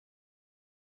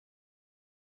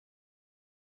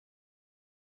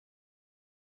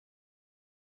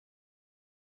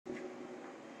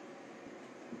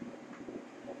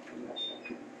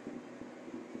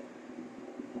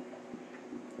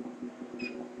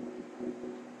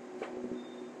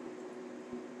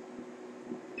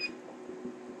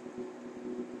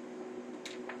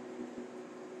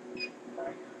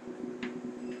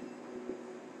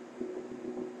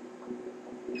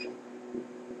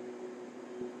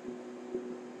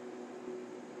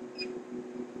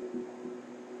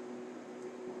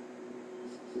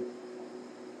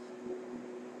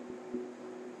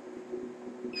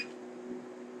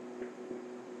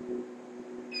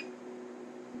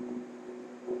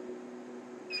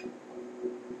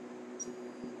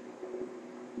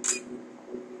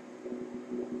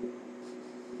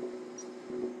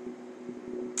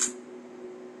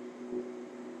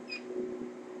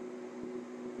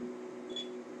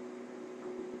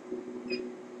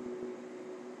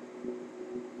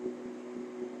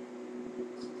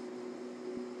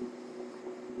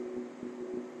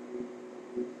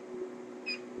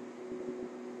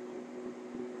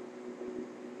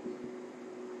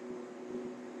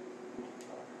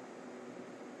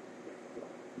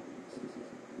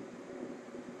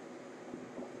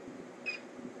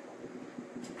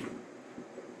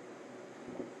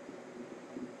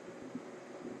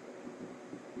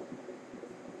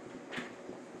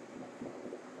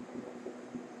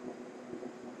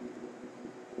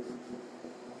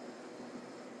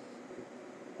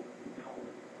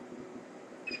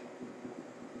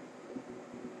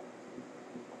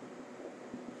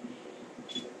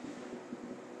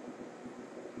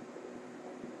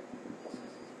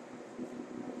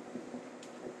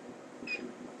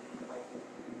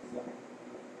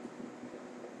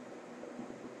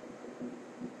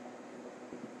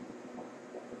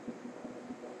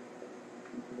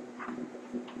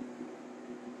Oh.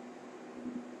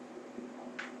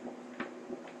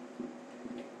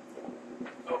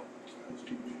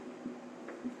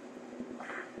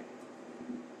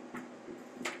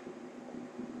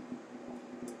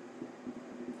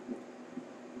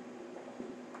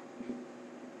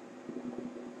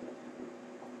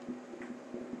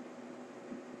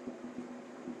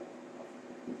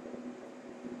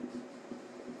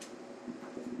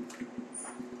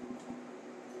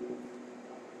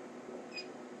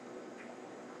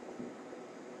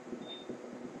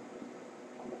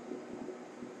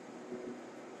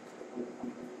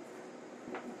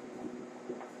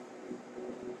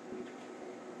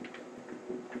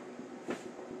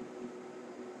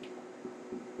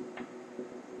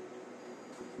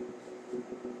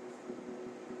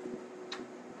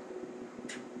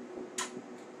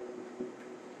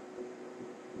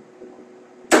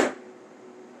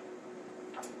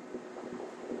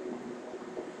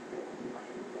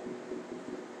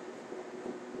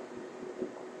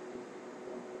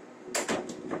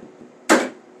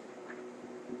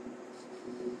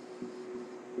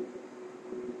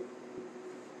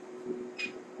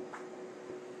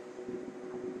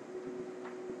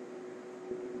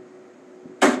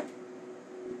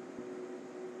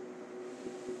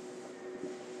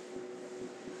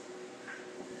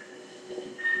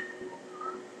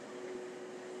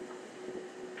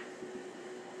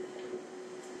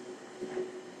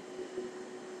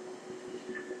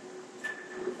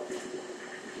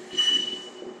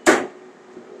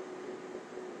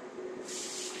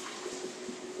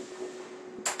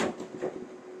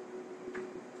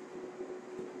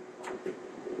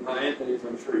 Anthony, as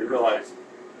I'm sure you realize,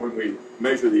 when we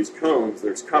measure these cones,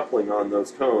 there's coupling on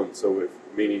those cones, so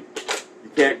meaning you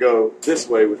can't go this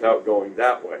way without going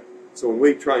that way. So when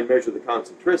we try and measure the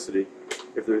concentricity,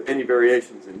 if there's any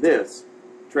variations in this,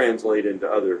 translate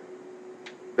into other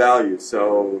values.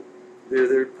 So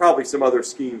there are probably some other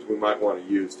schemes we might want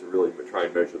to use to really try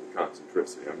and measure the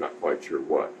concentricity. I'm not quite sure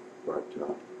what, but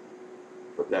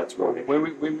that's running.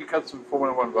 When we cut some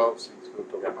Formula 1 valve seats, we'll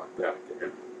talk about that.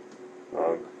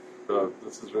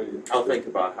 This is really interesting. I'll think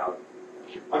about how.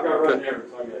 I've got to run there,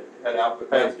 so I'm going to head out.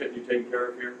 But Gasket, you taking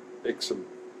care of here? Excellent.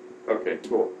 Okay,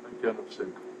 cool. 100%.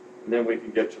 And then we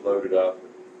can get you loaded up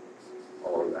and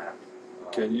all of that.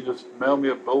 Can you just mail me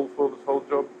a bill for this whole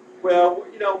job? Well,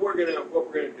 you know, what we're gonna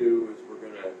do is we're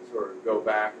gonna sort of go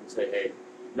back and say, hey,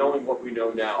 knowing what we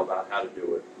know now about how to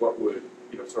do it, what would,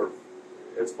 you know, sort of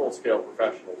as full-scale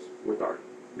professionals with our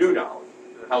new knowledge,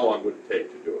 how long would it take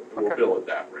to do it? And we'll bill it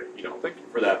that rate, you know,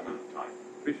 for that amount of time.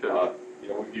 Appreciate it. You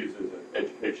know, we've used it as an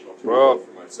educational tool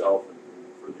for myself and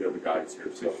for the other guys here.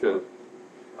 So, appreciate it.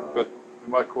 But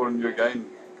we might call on you again in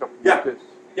a couple of days.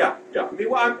 Yeah. I mean,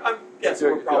 well, I'm guessing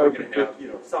we're probably going to have, you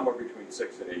know, somewhere between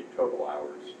 6 and 8 total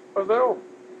hours. Oh, they're all.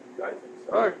 I think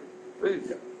so. Oh,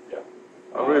 please. Yeah.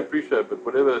 I really appreciate it, but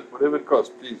whatever it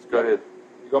costs, please go ahead.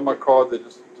 You got my card there,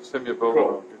 just send me a bill.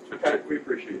 Cool. Okay, we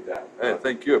appreciate that. Hey,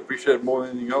 thank you. I appreciate it more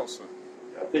than anything else.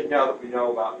 I think now that we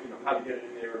know about, you know, how to get it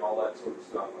in there and all that sort of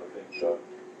stuff, I think, you know,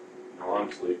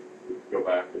 honestly, we could go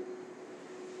back and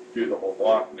do the whole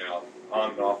block now,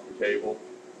 on and off the table.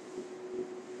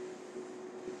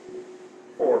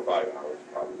 4 or 5 hours,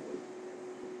 probably.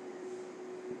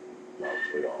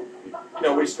 Probably all. You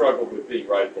know, we struggled with being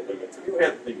right at the limits. I mean, we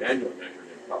had the thing manually measured in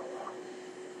a couple hours.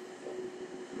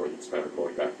 Or you spent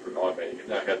going back through and automating,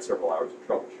 and I had several hours of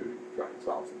troubleshooting to try and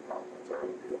solve some problems. That's our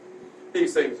own deal.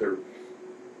 These things are,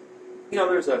 you know,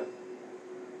 there's a,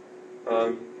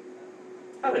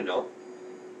 I don't know.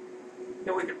 You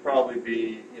know, we could probably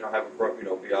be, you know,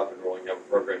 be up and rolling, have a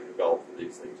program developed for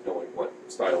these things, knowing what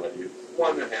style they use.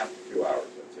 1.5 to 2 hours,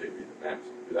 I'd say, would be the max.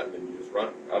 Do that, and then you just run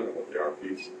them. I don't know what they are, a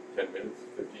piece, 10 minutes,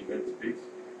 15 minutes a piece.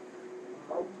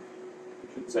 I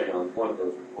should say on one of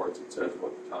those reports it says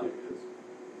what the time is.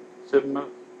 7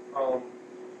 minutes? Probably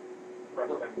 10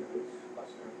 minutes,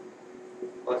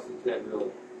 less than 10,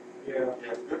 really. Yeah,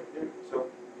 good. Yeah, so.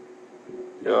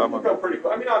 Yeah, I'm go pretty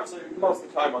cool. I mean, obviously, most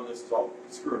of the time on this is all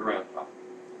screwing around top.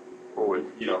 Forward.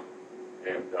 You know,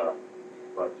 and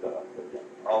but yeah,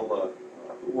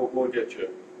 we'll get you.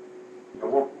 You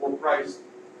know, we'll price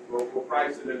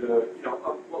it at a, you know,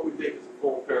 what we think is a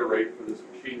full fair rate for this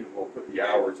machine, and we'll put the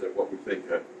hours at what we think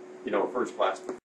a, you know, first class